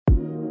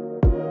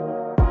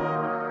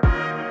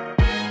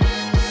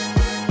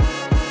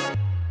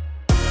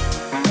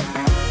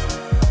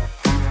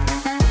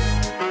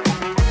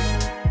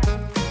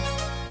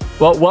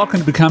Well, welcome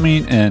to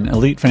Becoming an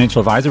Elite Financial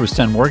Advisor with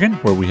Sten Morgan,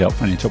 where we help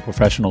financial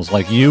professionals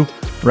like you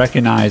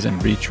recognize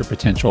and reach your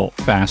potential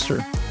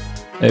faster.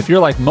 If you're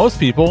like most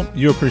people,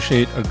 you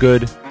appreciate a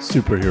good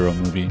superhero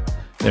movie.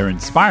 They're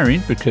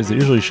inspiring because they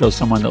usually show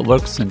someone that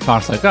looks and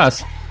talks like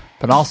us,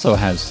 but also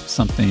has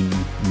something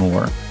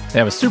more. They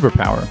have a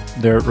superpower.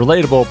 They're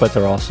relatable, but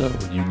they're also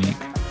unique.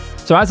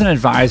 So as an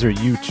advisor,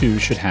 you too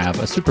should have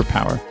a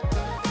superpower.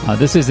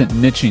 This isn't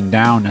niching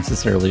down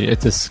necessarily.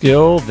 It's a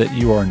skill that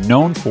you are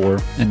known for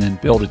and then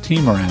build a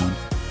team around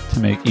to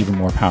make even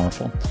more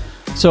powerful.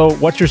 So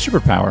what's your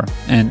superpower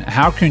and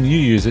how can you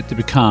use it to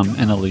become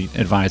an elite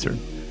advisor?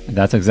 And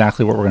that's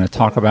exactly what we're going to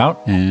talk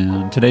about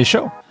in today's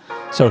show.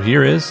 So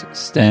here is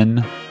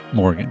Sten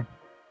Morgan.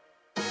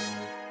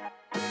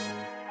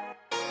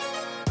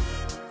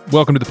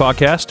 Welcome to the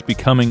podcast,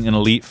 Becoming an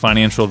Elite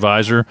Financial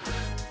Advisor.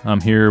 I'm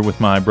here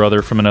with my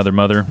brother from another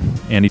mother,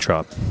 Andy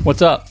Traub.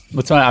 What's up?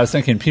 I was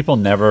thinking people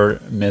never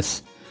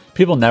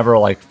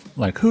like,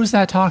 who's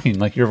that talking?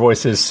 Like your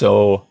voice is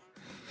so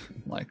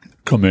like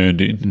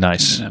commanding.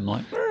 Nice. And I'm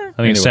like, I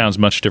think it sounds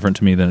much different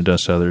to me than it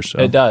does to others. So.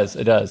 It does.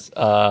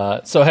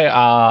 So hey,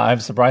 I have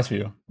a surprise for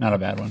you. Not a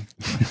bad one.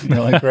 You're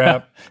like,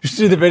 crap. You should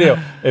see the video.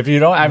 If you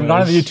don't, I'm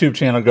not on the YouTube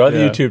channel. Go to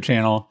the YouTube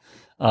channel.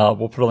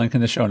 We'll put a link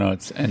in the show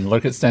notes and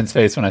look at Sten's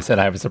face when I said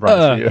I have a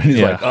surprise for you. And he's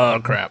like, oh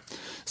crap.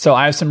 So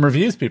I have some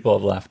reviews people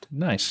have left.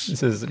 Nice.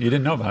 This is, you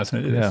didn't know about us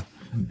when I did this.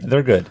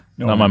 They're good.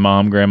 Not my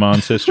mom, grandma,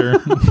 and sister.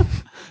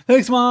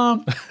 Thanks,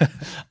 Mom.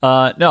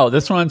 No,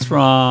 this one's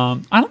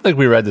from, I don't think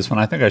we read this one.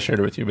 I think I shared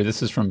it with you, but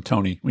this is from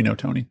Tony. We know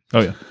Tony.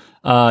 Oh,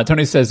 yeah.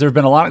 Tony says, there have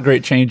been a lot of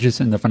great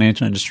changes in the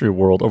financial industry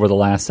world over the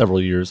last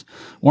several years.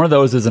 One of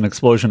those is an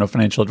explosion of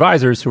financial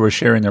advisors who are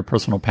sharing their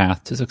personal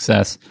path to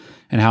success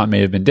and how it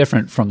may have been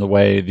different from the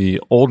way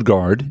the old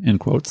guard, in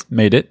quotes,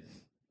 made it.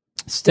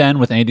 Sten,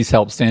 with Andy's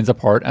help, stands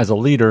apart as a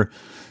leader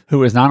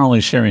who is not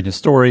only sharing his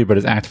story, but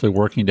is actively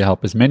working to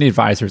help as many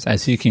advisors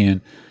as he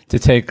can to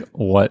take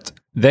what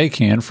they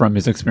can from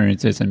his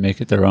experiences and make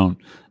it their own.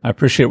 I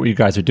appreciate what you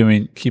guys are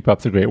doing. Keep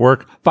up the great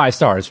work. 5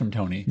 stars from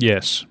Tony.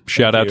 Yes.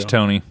 Shout out to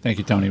Tony. Thank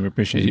you, Tony. We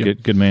appreciate you.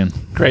 Good man.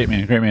 Great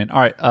man. All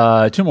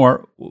right. 2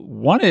 more.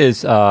 One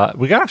is,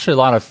 we got actually a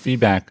lot of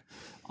feedback.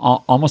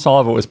 Almost all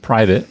of it was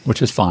private,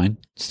 which is fine.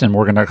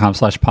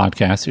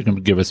 stenmorgan.com/podcast. You can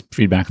give us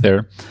feedback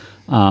there.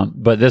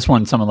 But this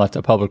one, someone left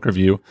a public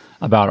review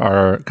about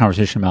our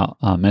conversation about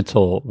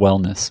mental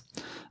wellness.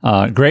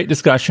 Great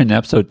discussion in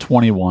episode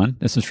 21.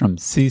 This is from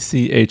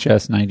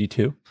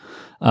CCHS92.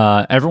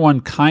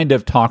 Everyone kind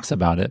of talks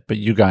about it, but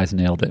you guys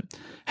nailed it.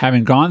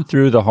 Having gone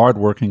through the hard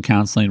work in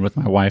counseling with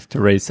my wife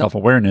to raise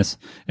self-awareness,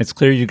 it's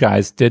clear you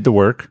guys did the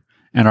work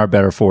and are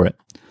better for it.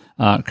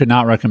 Could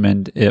not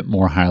recommend it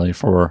more highly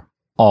for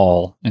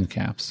all, in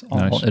caps, all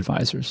nice.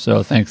 Advisors.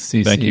 So thanks,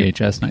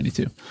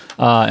 CCHS92.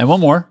 And one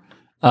more.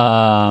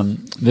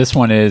 This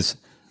one is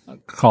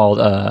called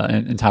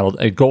entitled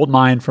 "A Gold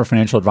Mine for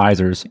Financial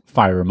Advisors."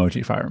 Fire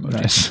emoji.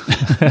 Nice.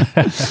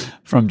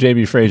 From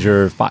JB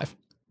Frazier 5.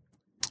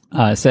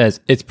 It says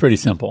it's pretty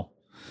simple.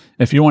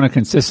 If you want to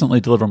consistently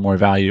deliver more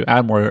value,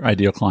 add more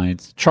ideal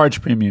clients, charge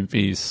premium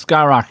fees,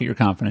 skyrocket your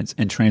confidence,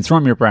 and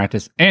transform your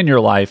practice and your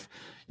life,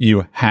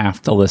 you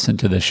have to listen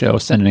to this show.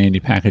 Send an Andy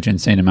package,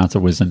 insane amounts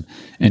of wisdom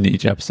into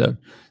each episode.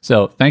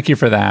 So thank you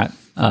for that.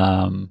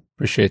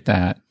 Appreciate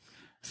that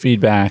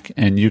feedback.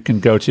 And you can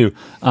go to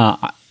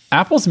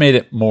Apple's made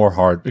it more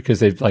hard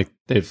because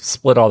they've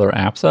split all their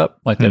apps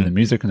up, like they have the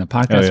music and the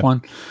podcast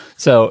one.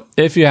 So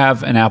if you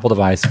have an Apple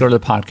device, go to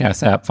the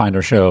podcast app, find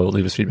our show,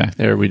 leave us feedback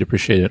there. We'd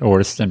appreciate it. Or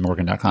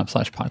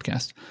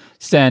stenmorgan.com/podcast.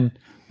 Sten,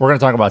 we're going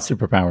to talk about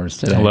superpowers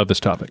today. I love this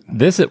topic. You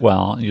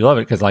love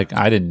it because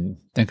I didn't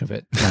think of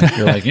it.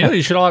 You're like,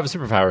 you should all have a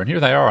superpower, and here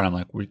they are. And I'm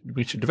like,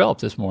 we should develop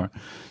this more.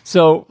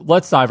 So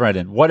let's dive right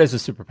in. What is a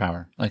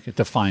superpower?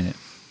 Define it.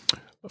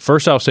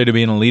 First, I'll say to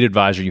be an elite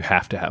advisor, you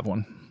have to have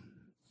one.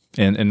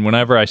 And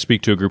whenever I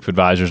speak to a group of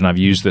advisors, and I've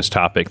used this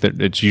topic,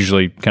 that it's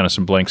usually kind of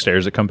some blank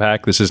stares that come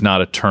back. This is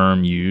not a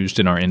term used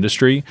in our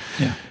industry.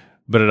 Yeah.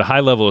 But at a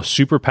high level, a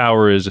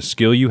superpower is a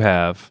skill you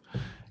have,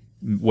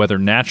 whether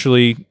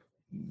naturally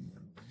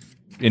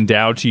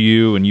endowed to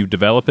you and you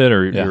develop it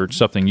or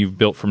something you've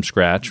built from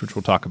scratch, which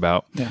we'll talk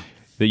about,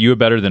 that you are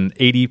better than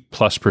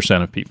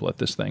 80+% of people at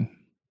this thing,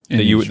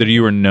 that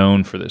you are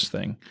known for this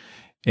thing.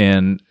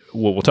 And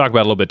what we'll talk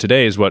about a little bit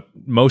today is what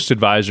most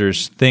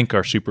advisors think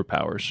are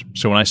superpowers.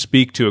 So when I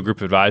speak to a group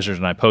of advisors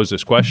and I pose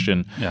this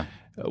question,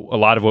 a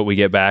lot of what we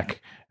get back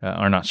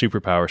are not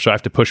superpowers. So I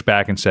have to push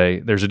back and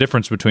say there's a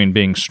difference between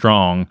being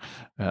strong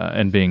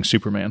and being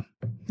Superman.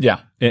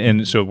 Yeah.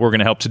 And so we're going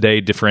to help today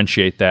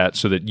differentiate that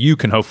so that you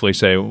can hopefully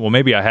say, well,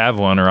 maybe I have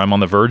one, or I'm on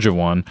the verge of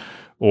one,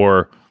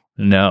 or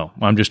no,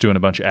 I'm just doing a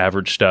bunch of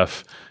average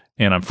stuff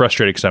and I'm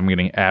frustrated because I'm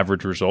getting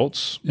average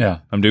results. Yeah.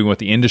 I'm doing what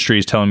the industry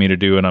is telling me to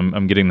do, and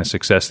I'm getting the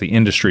success the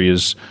industry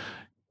is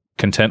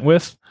content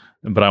with,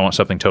 but I want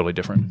something totally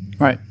different.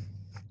 Right.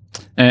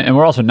 And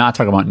we're also not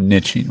talking about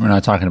niching. We're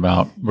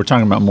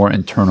talking about more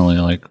internally,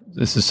 like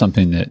this is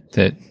something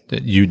that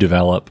you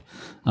develop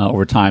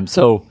over time.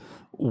 So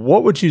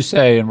what would you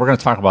say, and we're going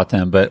to talk about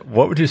them, but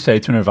what would you say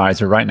to an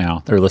advisor right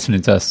now? They're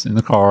listening to us in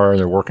the car,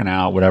 they're working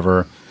out,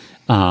 whatever.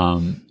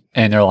 And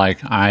they're like,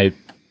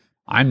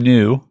 I'm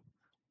new,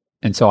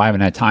 and so I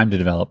haven't had time to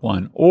develop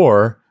one.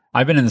 Or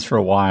I've been in this for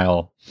a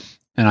while,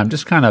 and I'm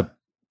just kind of,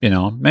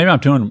 maybe I'm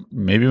doing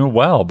maybe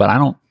well, but I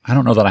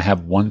don't know that I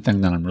have one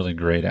thing that I'm really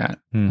great at.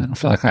 I don't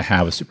feel like I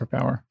have a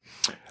superpower.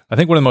 I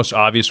think one of the most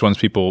obvious ones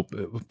people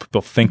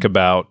think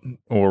about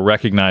or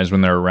recognize when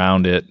they're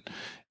around it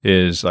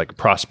is like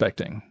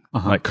prospecting,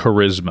 like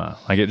charisma.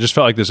 Like it just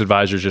felt like this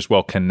advisor is just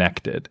well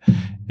connected.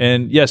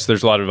 And yes,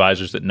 there's a lot of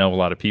advisors that know a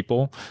lot of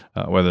people,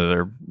 whether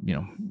they're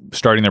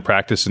starting their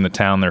practice in the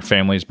town their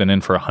family's been in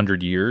for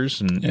 100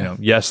 years, and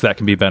yes, that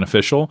can be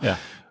beneficial. Yeah.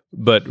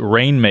 But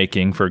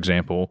rainmaking, for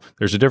example,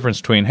 there's a difference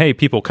between, hey,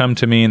 people come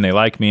to me and they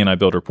like me and I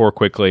build rapport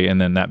quickly,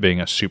 and then that being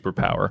a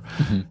superpower.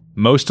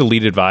 Most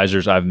elite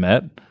advisors I've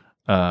met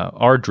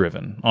are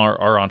driven, are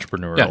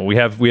entrepreneurial.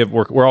 Yeah.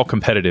 We're all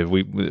competitive.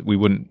 We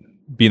wouldn't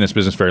be in this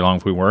business very long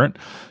if we weren't.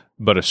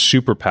 But a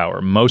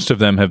superpower, most of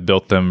them have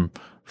built them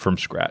from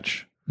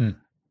scratch.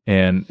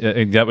 And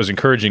that was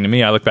encouraging to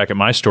me. I look back at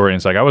my story and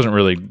it's like I wasn't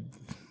really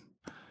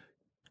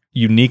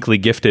uniquely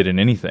gifted in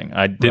anything.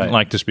 I didn't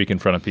like to speak in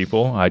front of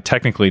people. I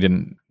technically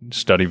didn't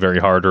study very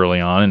hard early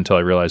on until I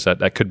realized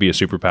that could be a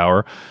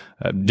superpower.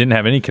 Didn't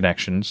have any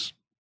connections.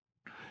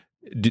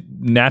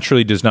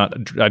 Naturally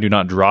I do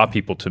not draw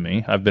people to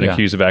me. I've been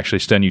accused of actually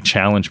studying you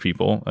challenge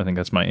people. I think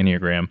that's my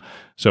Enneagram.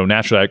 So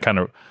naturally I kind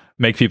of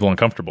make people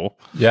uncomfortable.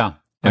 Yeah.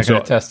 I can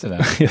attest to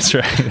that. That's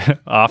right.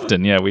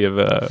 Often. Yeah. We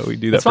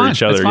do that for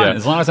each other. It's fine. Yeah.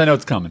 As long as I know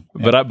it's coming.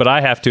 Yeah. But I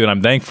have to, and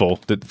I'm thankful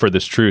for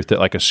this truth that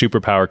like a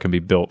superpower can be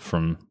built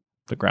from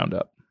the ground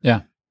up.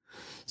 Yeah.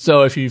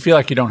 So if you feel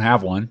like you don't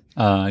have one,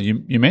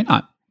 you may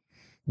not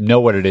know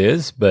what it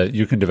is, but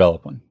you can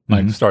develop one,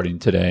 like starting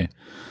today.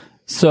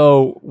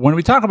 So when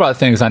we talk about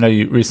things, I know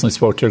you recently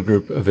spoke to a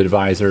group of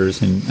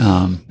advisors, and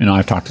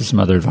I've talked to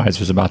some other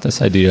advisors about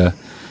this idea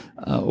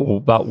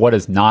about what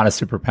is not a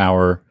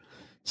superpower.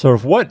 So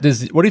what do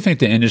you think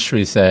the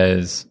industry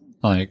says?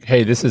 Like,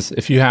 hey, this is,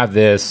 if you have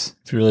this,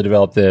 if you really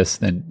develop this,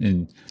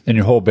 then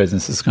your whole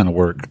business is going to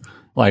work.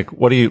 Like,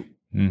 what do you?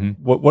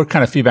 What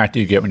kind of feedback do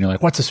you get when you're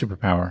like, what's a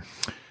superpower?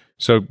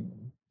 So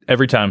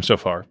every time so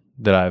far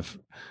that I've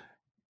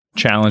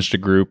challenged a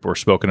group or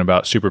spoken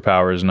about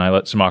superpowers, and I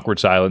let some awkward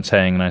silence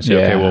hang, and I say,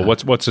 okay, well,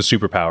 what's a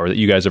superpower that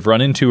you guys have run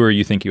into or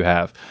you think you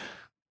have?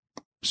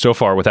 So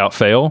far, without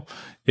fail,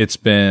 it's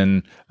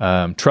been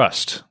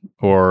trust,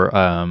 or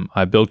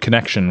I build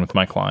connection with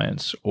my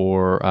clients,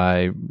 or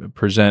I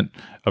present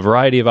a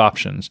variety of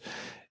options,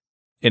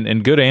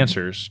 and good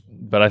answers.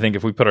 But I think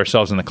if we put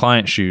ourselves in the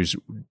client's shoes,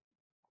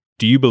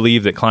 do you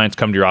believe that clients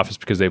come to your office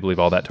because they believe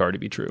all that to already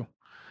be true?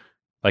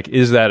 Like,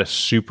 is that a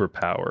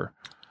superpower?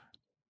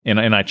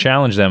 And I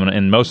challenge them,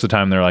 and most of the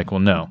time they're like, well,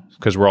 no,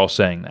 because we're all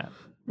saying that.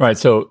 Right.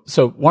 So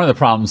one of the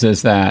problems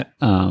is that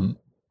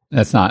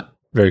that's not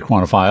very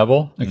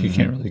quantifiable. Like, you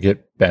can't really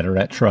get better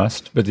at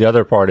trust. But the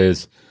other part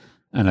is,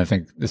 and I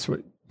think this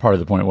part of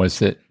the point was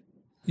that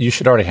you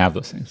should already have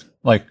those things.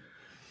 Like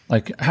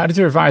how does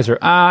your advisor?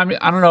 I mean,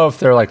 I don't know if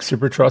they're like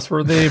super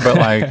trustworthy,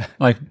 but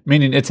like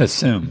meaning it's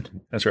assumed.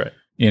 That's right.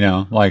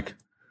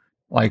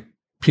 Like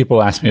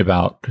people ask me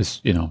about, because,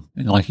 in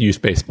like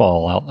youth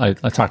baseball, I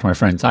talk to my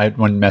friends. I had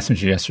one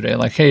message yesterday,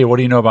 like, hey, what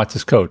do you know about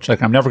this coach?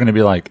 Like, I'm never going to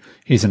be like,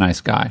 he's a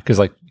nice guy, because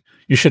like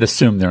you should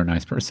assume they're a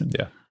nice person.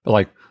 Yeah. But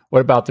like,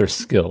 what about their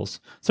skills?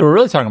 So we're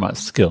really talking about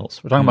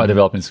skills. We're talking about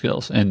developing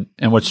skills. And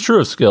what's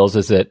true of skills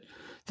is that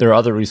there are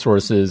other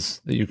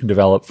resources that you can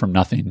develop from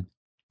nothing.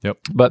 Yep.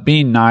 But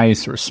being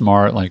nice or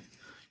smart, like,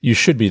 you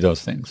should be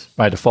those things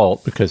by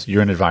default, because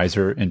you're an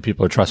advisor and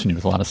people are trusting you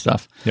with a lot of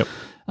stuff. Yep.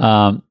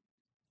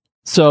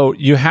 So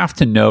you have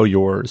to know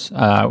yours.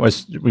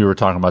 We were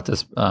talking about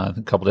this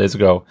a couple days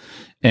ago,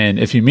 and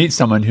if you meet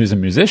someone who's a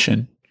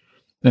musician,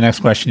 the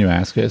next question you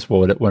ask is,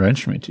 well, what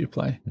instrument do you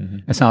play?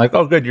 It's not like,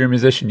 oh, good, you're a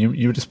musician.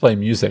 You just play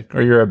music,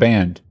 or you're a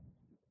band.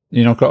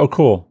 Go, oh,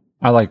 cool,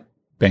 I like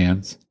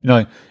bands.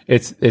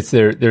 It's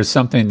there's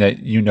something that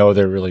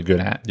they're really good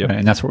at, right?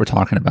 And that's what we're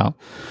talking about.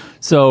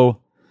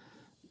 So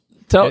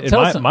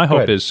my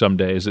hope is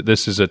someday is that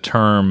this is a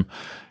term.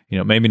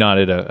 Maybe not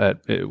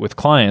with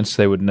clients,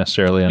 they wouldn't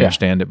necessarily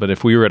understand it. But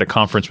if we were at a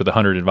conference with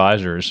 100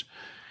 advisors,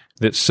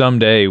 that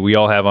someday we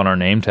all have on our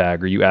name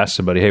tag, or you ask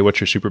somebody, hey,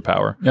 what's your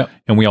superpower? Yep.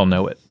 And we all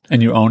know it.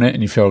 And you own it,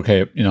 and you feel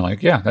okay,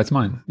 like, yeah, that's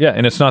mine. Yeah.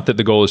 And it's not that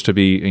the goal is to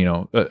be,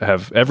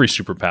 have every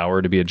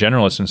superpower, to be a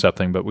generalist in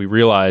something, but we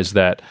realize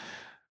that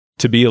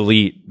to be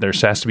elite, there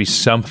has to be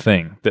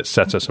something that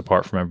sets us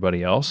apart from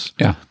everybody else.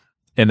 Yeah.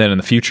 And then in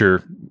the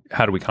future,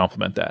 how do we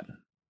complement that?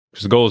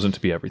 Because the goal isn't to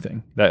be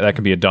everything. That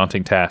can be a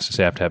daunting task to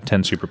say I have to have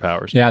 10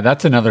 superpowers. Yeah,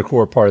 that's another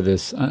core part of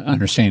this,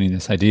 understanding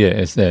this idea,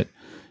 is that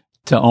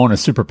to own a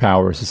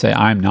superpower is to say,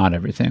 I'm not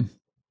everything.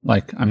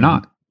 Like, I'm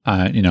not.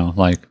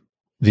 Like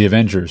the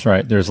Avengers,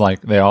 right? There's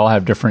like, they all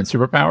have different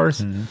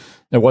superpowers.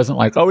 It wasn't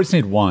like, oh, we just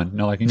need one.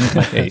 No, like you need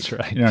like 8. That's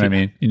right. You know what I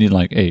mean? You need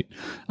like 8.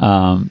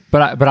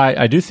 But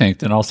I do think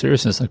that in all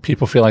seriousness, like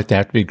people feel like they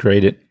have to be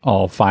great at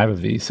all 5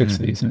 of these, 6 of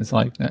these. And it's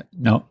like,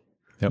 no,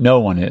 no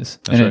one is.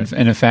 And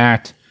in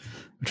fact,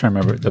 I'm trying to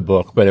remember the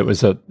book, but it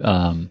was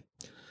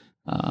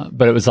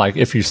but it was like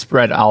if you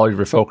spread all of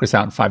your focus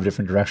out in 5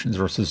 different directions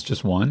versus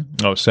just one.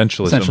 Oh,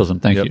 essentialism.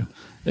 Essentialism. Thank you.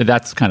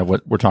 That's kind of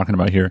what we're talking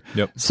about here.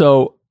 Yep.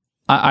 So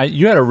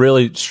you had a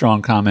really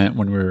strong comment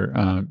when we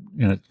were,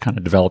 kind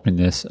of developing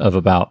this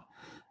about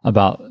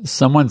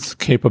someone's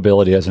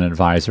capability as an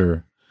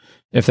advisor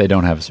if they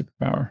don't have a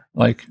superpower.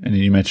 Like, and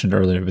you mentioned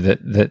earlier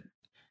that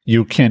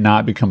you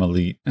cannot become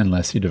elite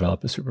unless you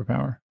develop a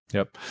superpower.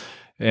 Yep.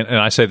 And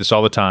I say this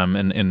all the time,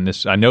 and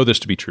this I know this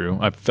to be true.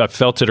 I've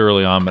felt it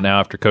early on, but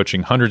now after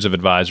coaching hundreds of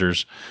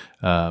advisors,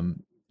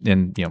 and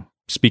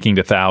speaking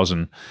to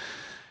thousands,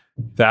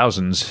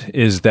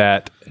 is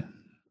that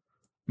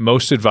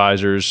most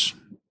advisors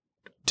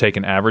take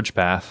an average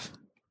path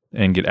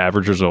and get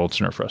average results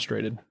and are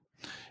frustrated.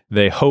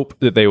 They hope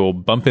that they will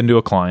bump into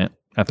a client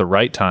at the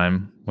right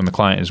time when the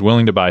client is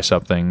willing to buy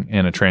something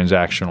and a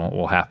transactional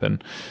will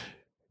happen.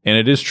 And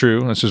it is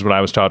true, this is what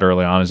I was taught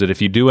early on, is that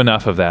if you do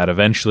enough of that,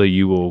 eventually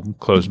you will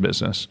close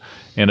business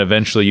and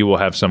eventually you will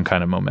have some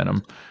kind of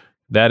momentum.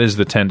 That is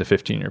the 10 to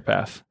 15-year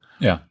path.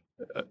 Yeah.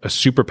 A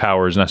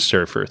superpower is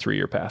necessary for a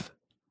 3-year path,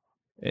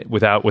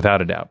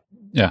 without a doubt.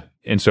 Yeah.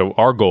 And so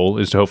our goal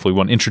is to hopefully,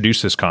 one,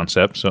 introduce this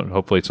concept. So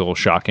hopefully it's a little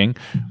shocking,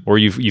 or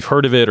you've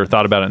heard of it or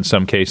thought about it in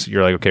some case.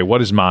 You're like, okay,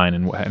 what is mine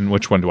and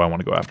which one do I want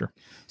to go after?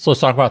 So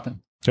let's talk about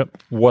them. Yep.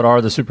 What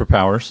are the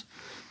superpowers?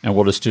 And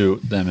we'll just do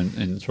them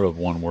in sort of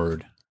one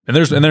word. And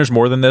there's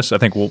more than this. I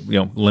think we'll,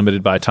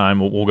 limited by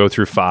time, we'll go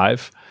through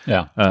 5.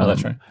 Yeah.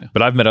 That's right. Yeah.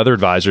 But I've met other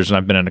advisors and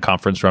I've been in a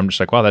conference where I'm just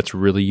like, wow, that's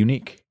really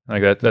unique.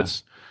 Like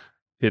that's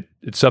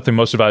it's something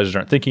most advisors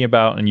aren't thinking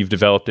about, and you've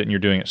developed it and you're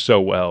doing it so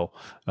well.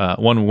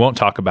 One, we won't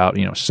talk about,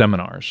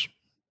 seminars.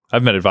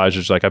 I've met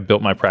advisors like I've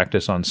built my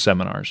practice on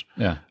seminars.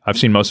 Yeah. I've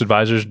seen most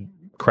advisors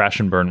crash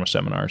and burn with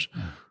seminars.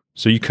 Yeah.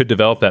 So you could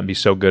develop that and be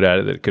so good at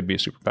it that it could be a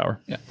superpower.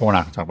 Yeah, but we're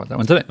not going to talk about that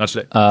one today. Not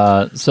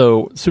today.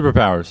 So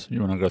superpowers, you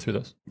want to go through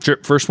those? Sure.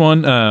 First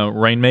one,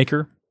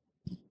 Rainmaker.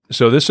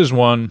 So this is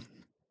one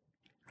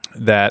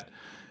that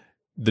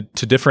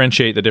to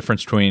differentiate the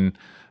difference between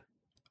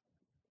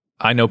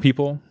I know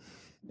people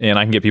and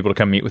I can get people to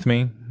come meet with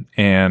me,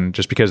 and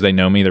just because they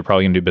know me, they're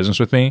probably going to do business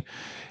with me.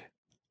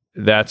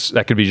 That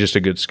could be just a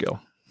good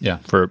skill. Yeah.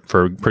 For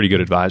a pretty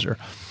good advisor.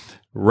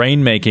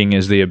 Rainmaking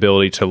is the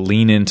ability to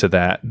lean into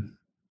that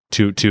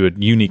to a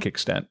unique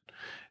extent,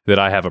 that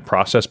I have a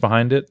process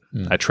behind it.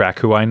 I track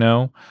who I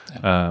know.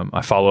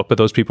 I follow up with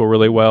those people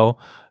really well.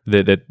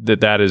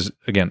 That is,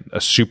 again, a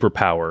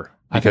superpower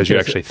because you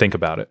actually think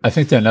about it. I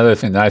think that another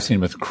thing that I've seen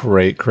with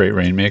great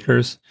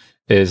rainmakers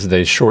is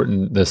they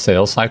shorten the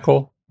sales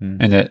cycle,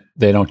 and that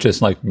they don't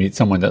just like meet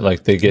someone that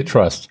like they get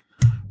trust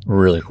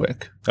really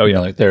quick. Oh yeah.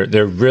 Like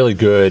they're really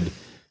good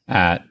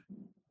at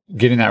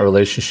getting that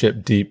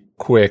relationship deep,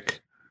 quick.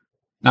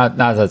 Not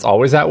that it's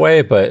always that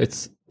way, but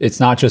it's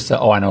not just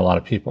that, I know a lot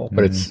of people,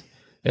 but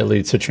it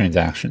leads to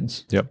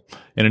transactions. Yep.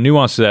 And a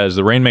nuance to that is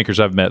the rainmakers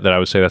I've met that I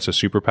would say that's a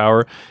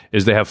superpower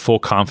is they have full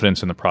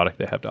confidence in the product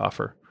they have to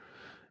offer.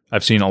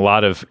 I've seen a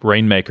lot of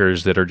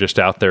rainmakers that are just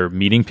out there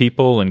meeting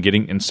people and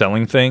getting and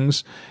selling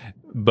things.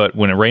 But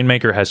when a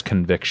rainmaker has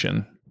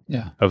conviction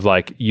of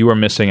like, you are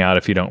missing out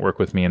if you don't work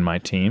with me and my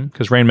team,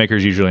 because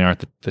rainmakers usually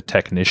aren't the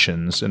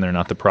technicians and they're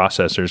not the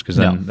processors, because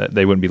then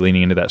they wouldn't be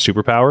leaning into that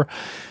superpower.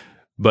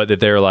 But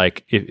that they're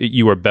like,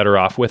 you are better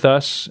off with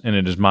us, and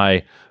it is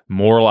my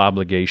moral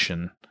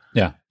obligation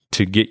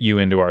to get you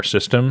into our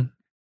system.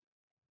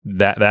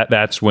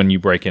 That's when you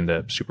break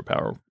into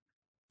superpower.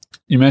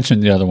 You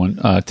mentioned the other one,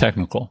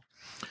 technical.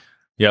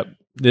 Yep.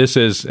 This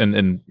is,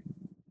 and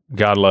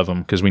God love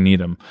them because we need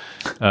them,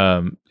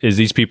 is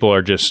these people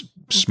are just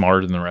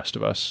smarter than the rest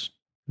of us.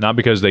 Not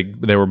because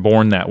they were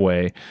born that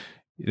way.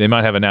 They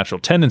might have a natural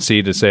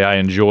tendency to say, I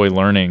enjoy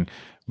learning.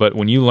 But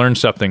when you learn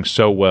something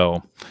so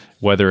well,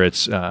 whether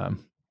it's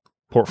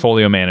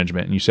portfolio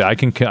management, and you say, I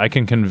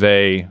can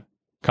convey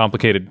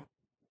complicated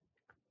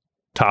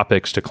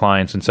topics to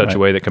clients in such a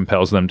way that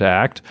compels them to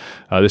act.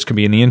 This can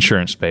be in the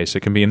insurance space. It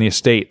can be in the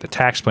estate, the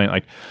tax plan.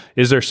 Like,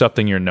 is there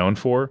something you're known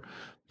for?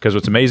 Because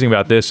what's amazing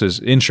about this is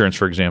insurance,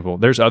 for example,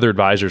 there's other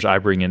advisors I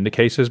bring into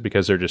cases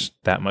because they're just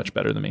that much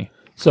better than me.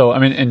 So, I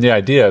mean, and the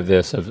idea of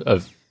this,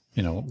 of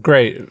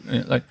great,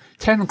 like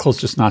technical is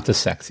just not the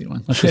sexy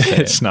one. Let's just say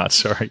it's not,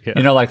 sorry.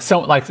 Yeah.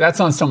 Like that's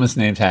on someone's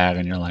name tag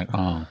and you're like,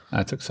 oh,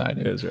 that's exciting.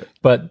 It is right.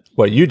 But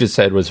what you just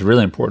said was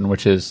really important,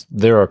 which is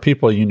there are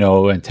people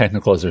and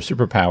technical is their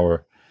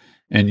superpower,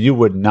 and you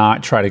would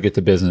not try to get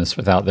the business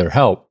without their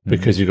help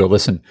because you go,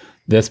 listen,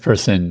 this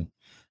person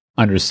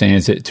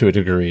understands it to a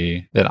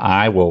degree that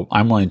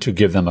I'm willing to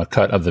give them a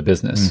cut of the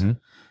business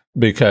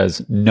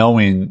because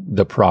knowing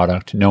the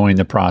product, knowing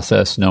the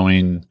process,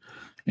 knowing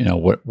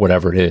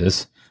whatever it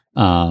is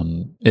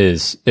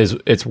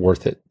it's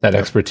worth it. That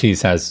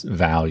expertise has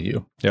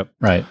value. Yep.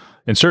 Right.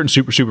 And certain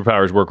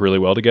superpowers work really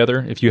well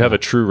together. If you have a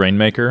true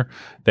rainmaker,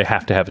 they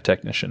have to have a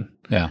technician.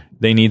 Yeah.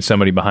 They need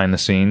somebody behind the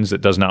scenes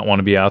that does not want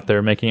to be out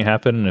there making it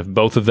happen. And if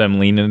both of them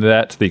lean into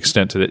that to the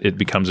extent that it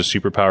becomes a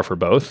superpower for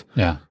both,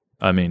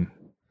 I mean,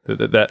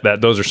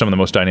 those are some of the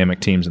most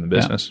dynamic teams in the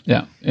business.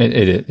 Yeah,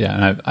 it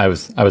yeah. And I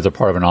was a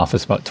part of an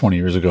office about 20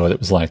 years ago that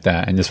was like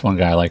that. And this one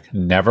guy like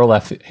never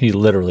left. He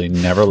literally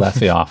never left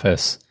the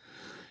office.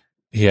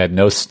 He had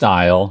no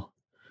style.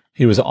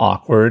 He was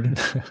awkward,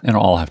 and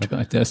all have to be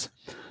like this.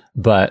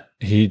 But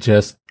he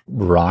just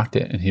rocked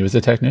it, and he was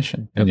a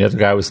technician. And the other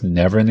guy was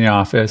never in the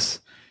office.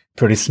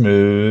 Pretty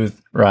smooth,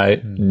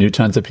 right? Knew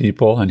tons of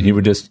people, and he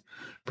would just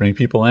bring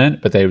people in,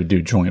 but they would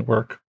do joint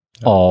work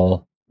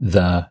all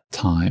the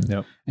time.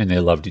 And they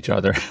loved each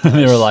other.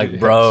 They were like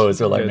bros.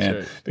 They're like,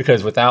 man,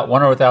 because without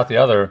one or without the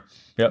other,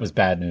 it was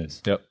bad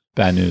news.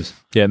 Bad news.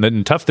 Yeah, and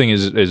the tough thing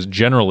is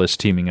generalists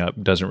teaming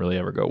up doesn't really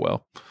ever go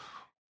well.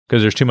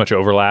 Because there's too much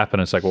overlap,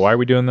 and it's like, well, why are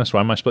we doing this? Why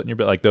am I splitting your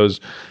bit? Like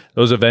those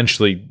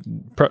eventually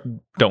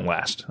don't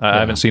last. I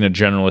haven't seen a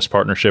generalist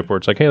partnership where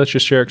it's like, hey, let's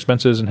just share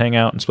expenses and hang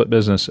out and split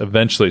business.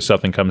 Eventually,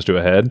 something comes to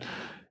a head.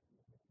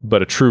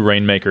 But a true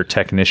rainmaker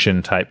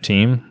technician type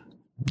team,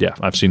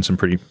 I've seen some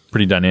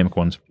pretty dynamic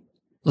ones.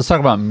 Let's talk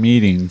about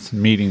meetings.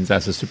 Meetings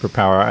as a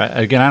superpower.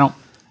 Again,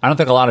 I don't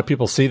think a lot of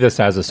people see this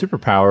as a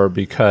superpower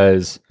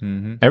because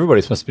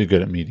everybody's supposed to be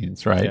good at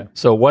meetings, right? Yeah.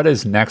 So what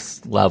is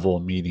next level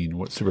meeting?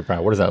 What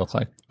superpower? What does that look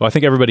like? Well, I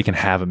think everybody can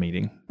have a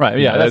meeting. Right.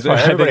 Yeah. That's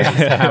why everybody has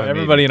to have a meeting.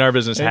 Everybody in our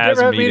business has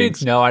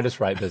meetings. No, I just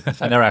write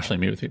business. I never actually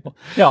meet with people.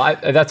 No,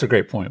 that's a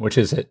great point, which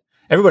is that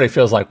everybody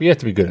feels like we have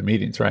to be good at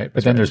meetings, right?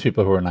 But then there's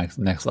people who are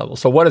next level.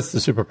 So what is the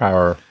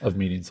superpower of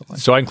meetings look like?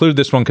 So I included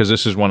this one because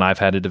this is one I've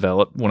had to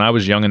develop when I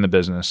was young in the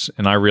business,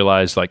 and I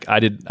realized like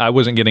I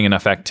wasn't getting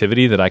enough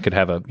activity that I could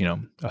have a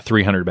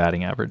 300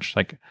 batting average.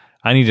 Like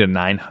I needed a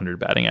 900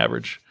 batting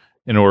average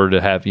in order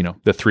to have the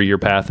 3-year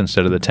path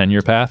instead of the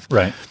 10-year path.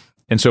 Right.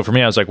 And so for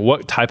me, I was like,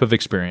 what type of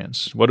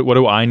experience? What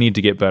do I need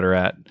to get better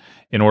at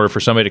in order for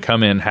somebody to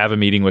come in, have a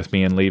meeting with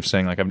me, and leave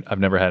saying like I've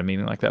never had a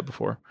meeting like that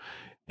before.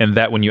 And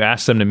that when you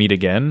ask them to meet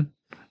again,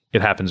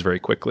 it happens very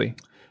quickly.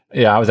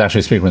 Yeah, I was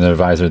actually speaking with an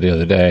advisor the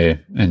other day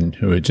and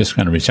who had just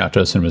kind of reached out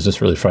to us and was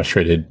just really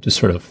frustrated, just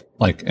sort of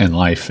like in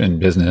life and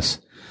business.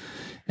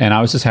 And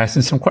I was just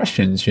asking some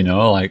questions,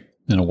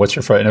 what's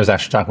your, and I was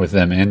actually talking with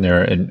them and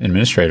their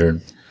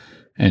administrator.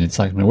 And it's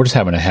like, we're just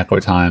having a heck of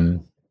a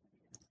time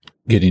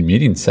getting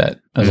meetings set.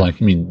 I was like,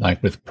 you mean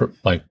like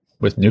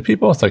with new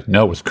people? It's like,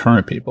 no, with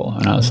current people.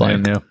 And I was like,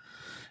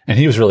 and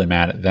he was really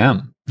mad at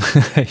them.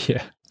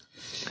 Yeah.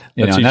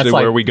 That's usually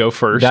where we go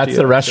first. That's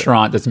the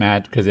restaurant that's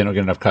mad because they don't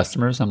get enough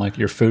customers. I'm like,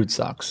 your food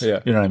sucks.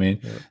 Yeah. You know what I mean?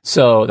 Yeah.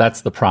 So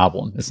that's the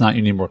problem. It's not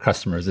you need more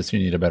customers. It's you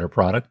need a better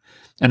product.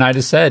 And I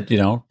just said,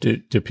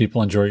 do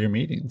people enjoy your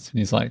meetings? And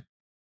he's like,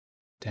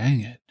 dang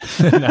it.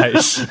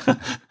 Nice.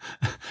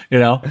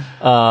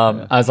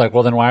 I was like,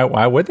 well, then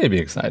why would they be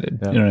excited?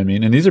 Yeah. You know what I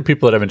mean? And these are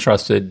people that have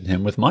entrusted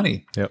him with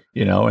money,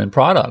 and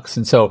products.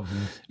 And so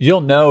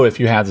you'll know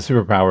if you have the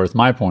superpower, is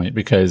my point,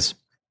 because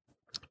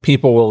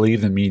people will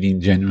leave the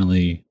meeting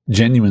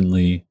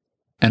genuinely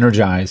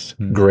energized,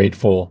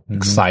 grateful,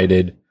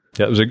 excited.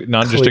 Yeah, it was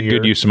not just a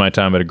good use of my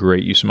time, but a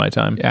great use of my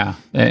time. Yeah,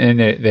 and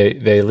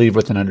they leave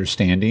with an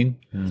understanding.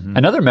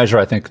 Another measure,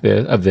 I think,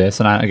 of this,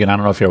 and I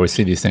don't know if you always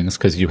see these things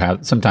because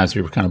sometimes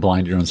you're kind of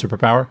blind to your own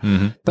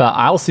superpower, but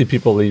I'll see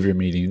people leave your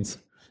meetings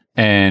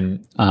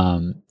and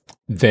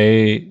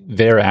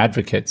they're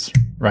advocates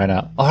right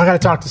out. Oh, I got to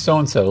talk to so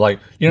and so. Like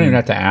you don't even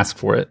have to ask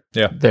for it.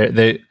 Yeah,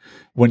 they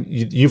when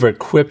you've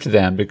equipped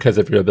them because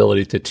of your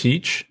ability to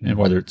teach, and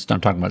whether it's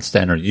I'm talking about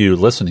Stan or you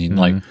listening,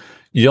 like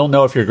you'll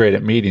know if you're great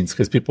at meetings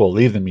because people will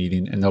leave the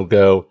meeting and they'll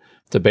go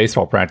to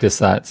baseball practice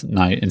that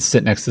night and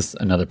sit next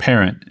to another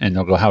parent and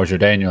they'll go, "How was your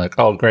day?" And you're like,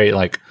 "Oh, great!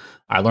 Like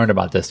I learned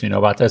about this. You know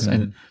about this?"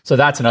 And so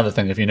that's another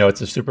thing. If you know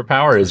it's a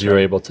superpower, is you're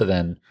able to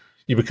then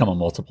you become a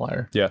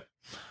multiplier. Yeah.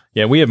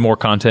 Yeah, we have more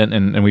content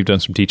and we've done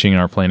some teaching in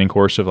our planning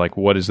course of like,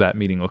 what does that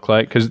meeting look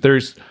like? Because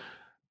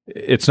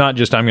it's not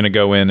just I'm going to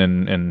go in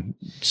and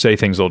say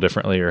things a little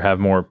differently or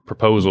have more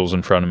proposals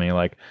in front of me.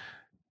 Like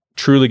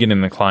truly getting in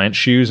the client's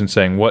shoes and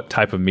saying what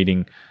type of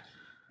meeting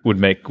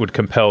would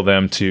compel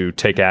them to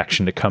take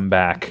action to come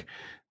back.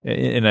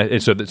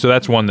 And so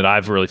that's one that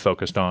I've really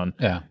focused on.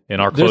 Yeah,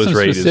 and our close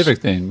rate specific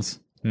things.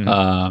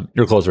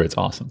 Your close rate's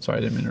awesome. Sorry,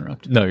 I didn't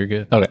interrupt. No, you're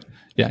good. Okay.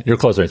 Yeah, your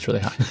close rate's really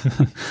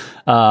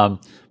high.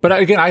 But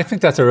again, I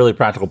think that's a really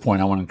practical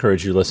point I want to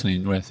encourage you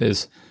listening with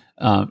is,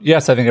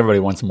 yes, I think everybody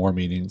wants more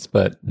meetings,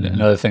 but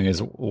another thing is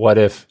what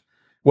if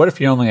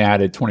you only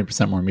added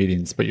 20% more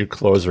meetings, but your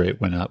close rate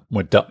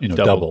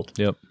doubled?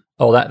 Yep.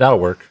 Oh, that'll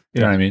work. You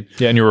know what I mean?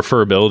 Yeah, and your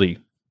referability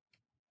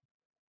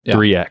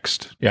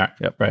 3x'd. Yeah.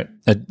 Yep. Right.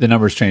 The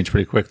numbers change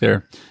pretty quick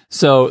there.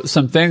 So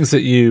some things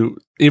that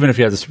even if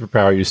you have the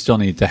superpower, you still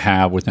need to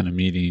have within a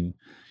meeting.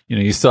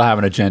 You still have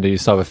an agenda. You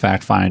still have a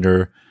fact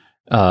finder.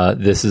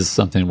 This is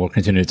something we'll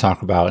continue to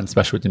talk about, and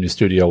especially with the new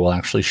studio, we'll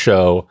actually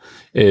show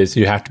is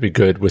you have to be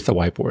good with the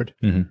whiteboard.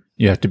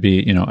 you have to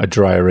be, a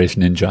dry erase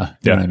ninja.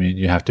 You know what I mean?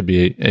 You have to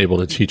be able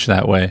to teach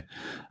that way.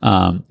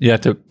 You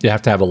have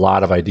to have a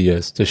lot of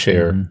ideas to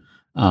share in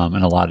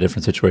a lot of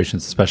different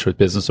situations, especially with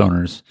business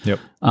owners. Yep.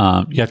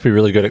 You have to be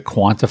really good at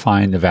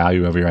quantifying the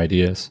value of your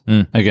ideas.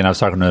 Again, I was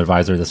talking to an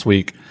advisor this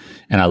week,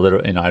 and I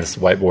literally, I just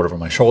whiteboard over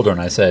my shoulder, and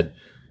I said,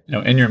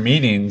 in your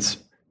meetings,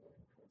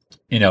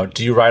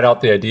 do you write out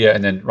the idea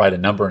and then write a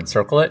number and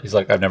circle it? He's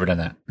like, I've never done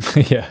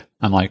that. Yeah.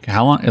 I'm like,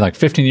 how long? Like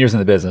 15 years in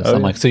the business.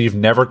 I'm like, so you've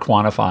never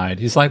quantified?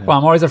 He's like, well,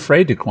 I'm always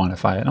afraid to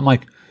quantify it. And I'm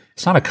like,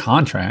 it's not a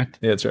contract.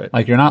 Yeah, that's right.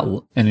 Like you're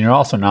not, and you're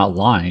also not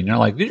lying. You're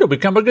like, you'll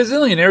become a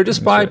gazillionaire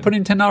just by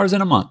putting $10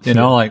 in a month,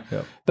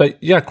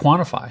 but you got to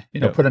quantify,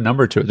 put a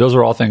number to it. Those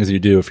are all things you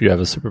do if you have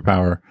a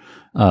superpower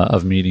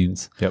of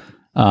meetings. Yep.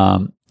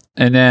 And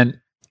then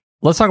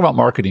let's talk about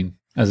marketing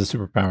as a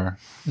superpower.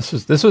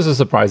 This was a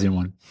surprising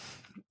one.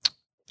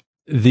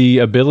 The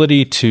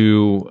ability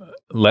to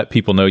let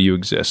people know you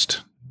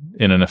exist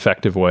in an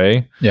effective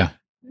way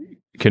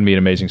can be an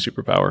amazing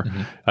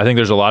superpower. I think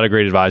there's a lot of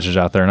great advisors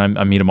out there, and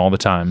I meet them all the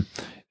time,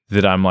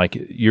 that I'm like,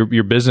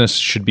 your business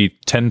should be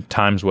 10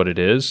 times what it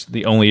is.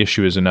 The only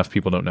issue is enough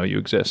people don't know you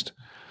exist.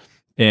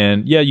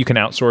 And you can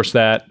outsource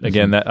that.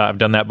 Again, that I've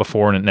done that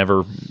before, and it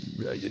never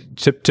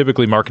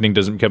typically marketing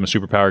doesn't become a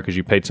superpower because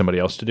you paid somebody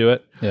else to do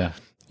it. Yeah.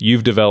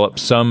 You've developed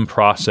some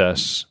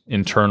process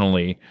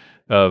internally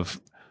of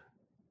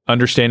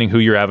understanding who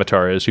your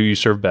avatar is, who you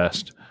serve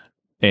best,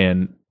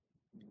 and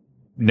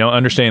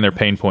understanding their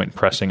pain point and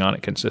pressing on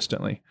it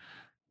consistently.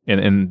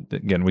 And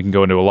again, we can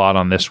go into a lot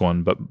on this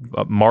one, but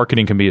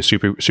marketing can be a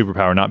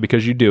superpower, not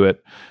because you do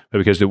it, but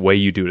because the way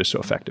you do it is so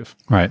effective.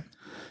 Right.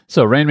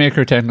 So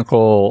Rainmaker,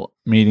 technical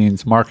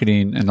meetings,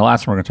 marketing, and the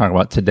last one we're going to talk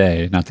about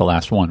today, not the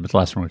last one, but the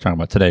last one we're talking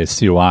about today is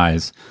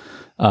COIs.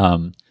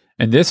 And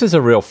this is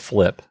a real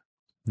flip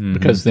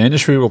because the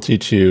industry will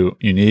teach you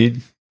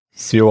need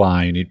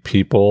COI, you need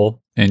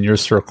people in your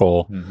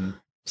circle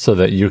so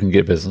that you can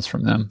get business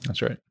from them.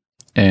 That's right.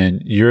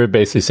 And you're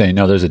basically saying,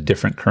 no, there's a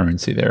different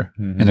currency there.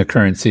 And the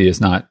currency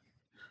is not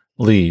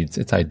leads,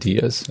 it's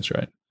ideas. That's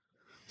right.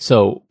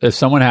 So if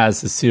someone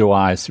has the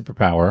COI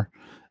superpower,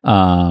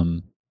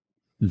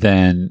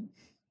 then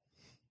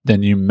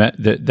you met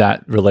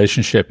that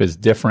relationship is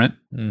different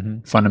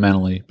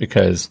fundamentally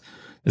because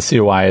the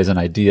COI is an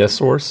idea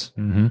source.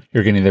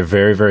 You're getting their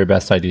very, very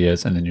best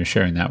ideas, and then you're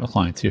sharing that with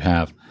clients you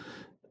have.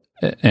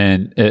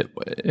 And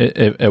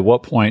at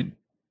what point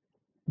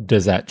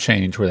does that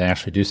change where they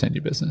actually do send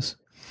you business?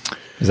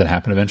 Does that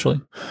happen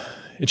eventually?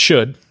 It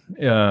should.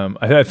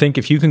 I think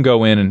if you can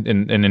go in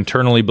and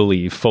internally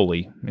believe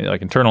fully,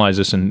 like internalize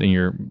this in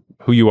your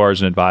who you are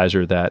as an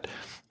advisor, that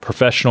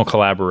professional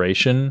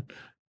collaboration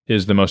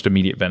is the most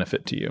immediate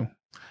benefit to you.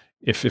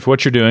 If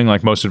what you're doing,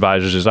 like most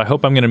advisors, is I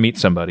hope I'm going to meet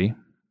somebody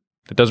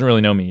that doesn't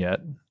really know me yet,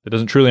 that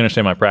doesn't truly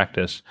understand my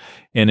practice,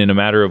 and in a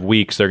matter of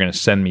weeks, they're going to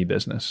send me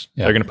business.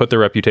 Yeah. They're going to put their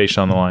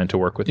reputation on the line to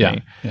work with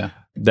me. Yeah.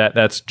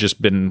 That's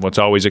just been what's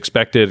always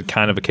expected,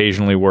 kind of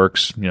occasionally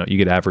works. You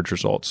get average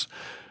results.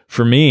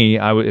 For me,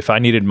 if I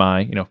needed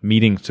my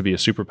meeting to be a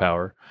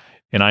superpower,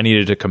 and I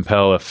needed to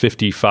compel a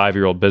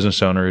 55-year-old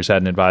business owner who's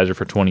had an advisor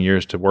for 20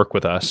 years to work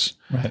with us,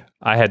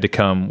 I had to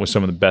come with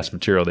some of the best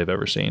material they've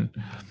ever seen.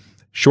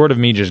 Short of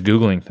me just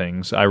Googling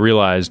things, I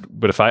realized,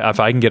 but if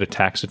I can get a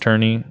tax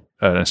attorney,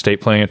 an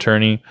estate planning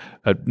attorney,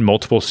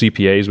 multiple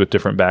CPAs with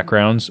different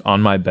backgrounds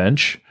on my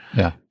bench,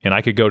 and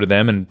I could go to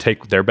them and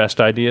take their best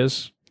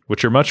ideas,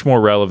 which are much more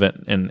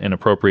relevant and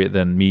appropriate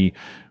than me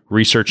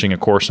researching a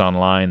course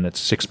online that's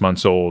 6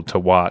 months old to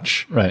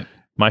watch. Right.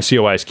 My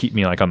COIs keep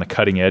me on the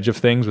cutting edge of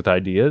things with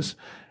ideas.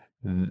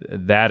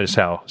 That is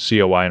how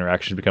COI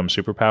interactions become a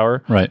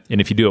superpower. Right.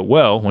 And if you do it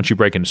well, once you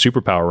break into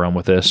superpower realm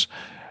with this,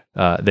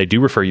 they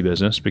do refer you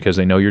business because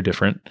they know you're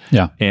different.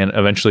 Yeah. And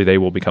eventually they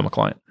will become a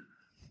client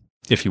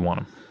if you want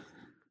them.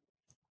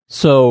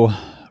 So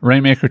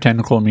Rainmaker,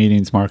 technical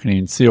meetings,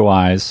 marketing,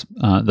 COIs,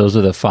 those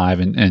are the 5.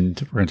 And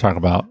we're going to talk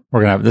about,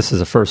 this is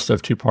a first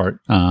of 2-part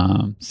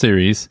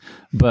series.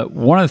 But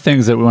one of the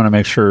things that we want to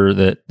make sure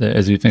that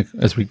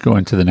as we go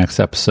into the next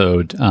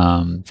episode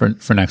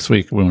for next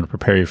week, we want to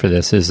prepare you for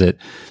this, is that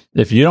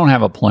if you don't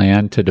have a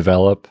plan to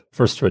develop,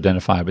 first to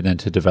identify, but then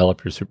to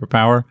develop your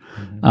superpower,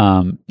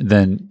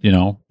 then,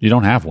 you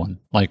don't have one.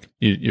 Like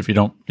if you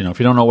don't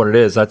know what it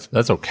is,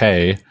 that's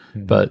okay.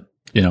 But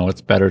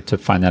it's better to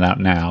find that out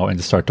now and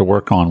to start to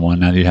work on one.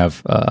 Now that you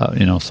have,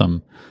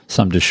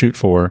 some to shoot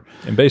for.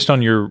 And based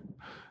on your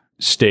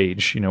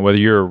stage, whether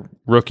you're a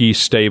rookie,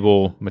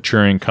 stable,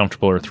 maturing,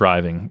 comfortable, or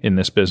thriving in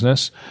this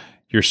business,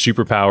 your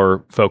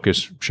superpower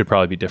focus should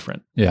probably be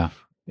different. Yeah.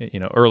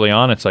 Early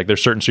on, it's like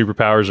there's certain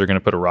superpowers that are going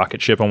to put a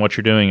rocket ship on what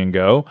you're doing and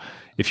go.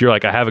 If you're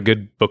like, I have a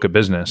good book of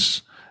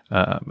business,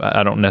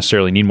 I don't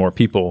necessarily need more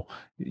people,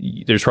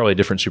 there's probably a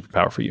different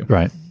superpower for you.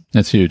 Right.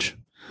 That's huge.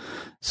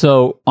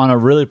 So on a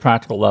really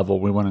practical level,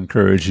 we want to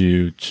encourage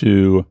you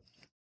to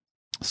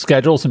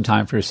schedule some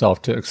time for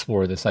yourself to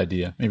explore this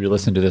idea. Maybe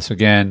listen to this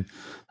again.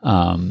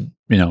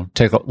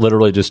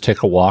 Literally just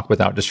take a walk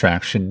without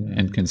distraction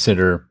and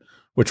consider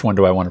which one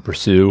do I want to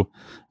pursue.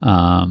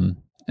 And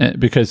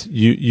because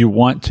you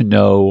want to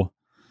know.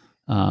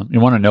 You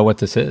want to know what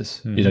this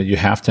is. You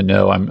have to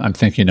know. I'm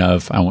thinking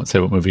of, I won't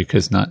say what movie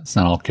because it's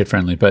not all kid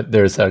friendly, but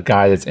there's a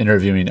guy that's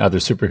interviewing other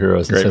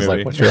superheroes and Great says movie.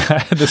 like, "What's your?" I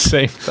had the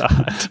same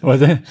thought.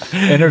 Was it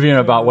interviewing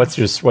about what's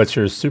your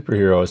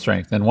superhero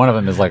strength? And one of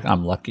them is like,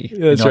 "I'm lucky."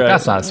 That's right.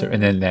 That's not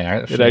and then they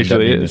It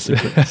actually is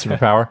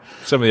superpower.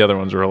 Some of the other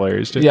ones are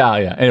hilarious too. Yeah.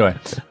 Anyway,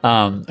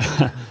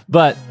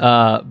 but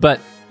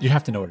you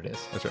have to know what it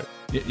is. That's right.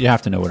 You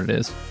have to know what it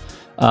is.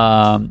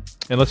 And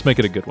let's make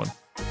it a good one.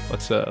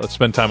 Let's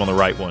spend time on the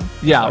right one.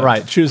 Yeah,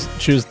 right. Choose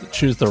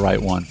the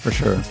right one for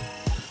sure.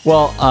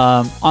 Well,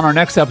 on our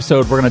next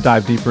episode, we're going to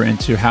dive deeper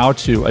into how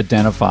to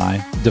identify,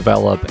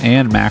 develop,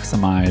 and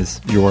maximize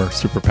your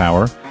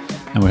superpower.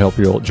 And we hope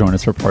you'll join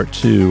us for part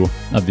 2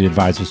 of the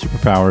Advisor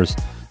Superpowers.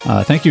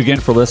 Thank you again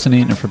for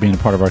listening and for being a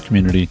part of our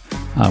community.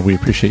 We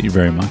appreciate you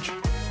very much.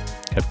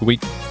 Have a good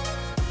week.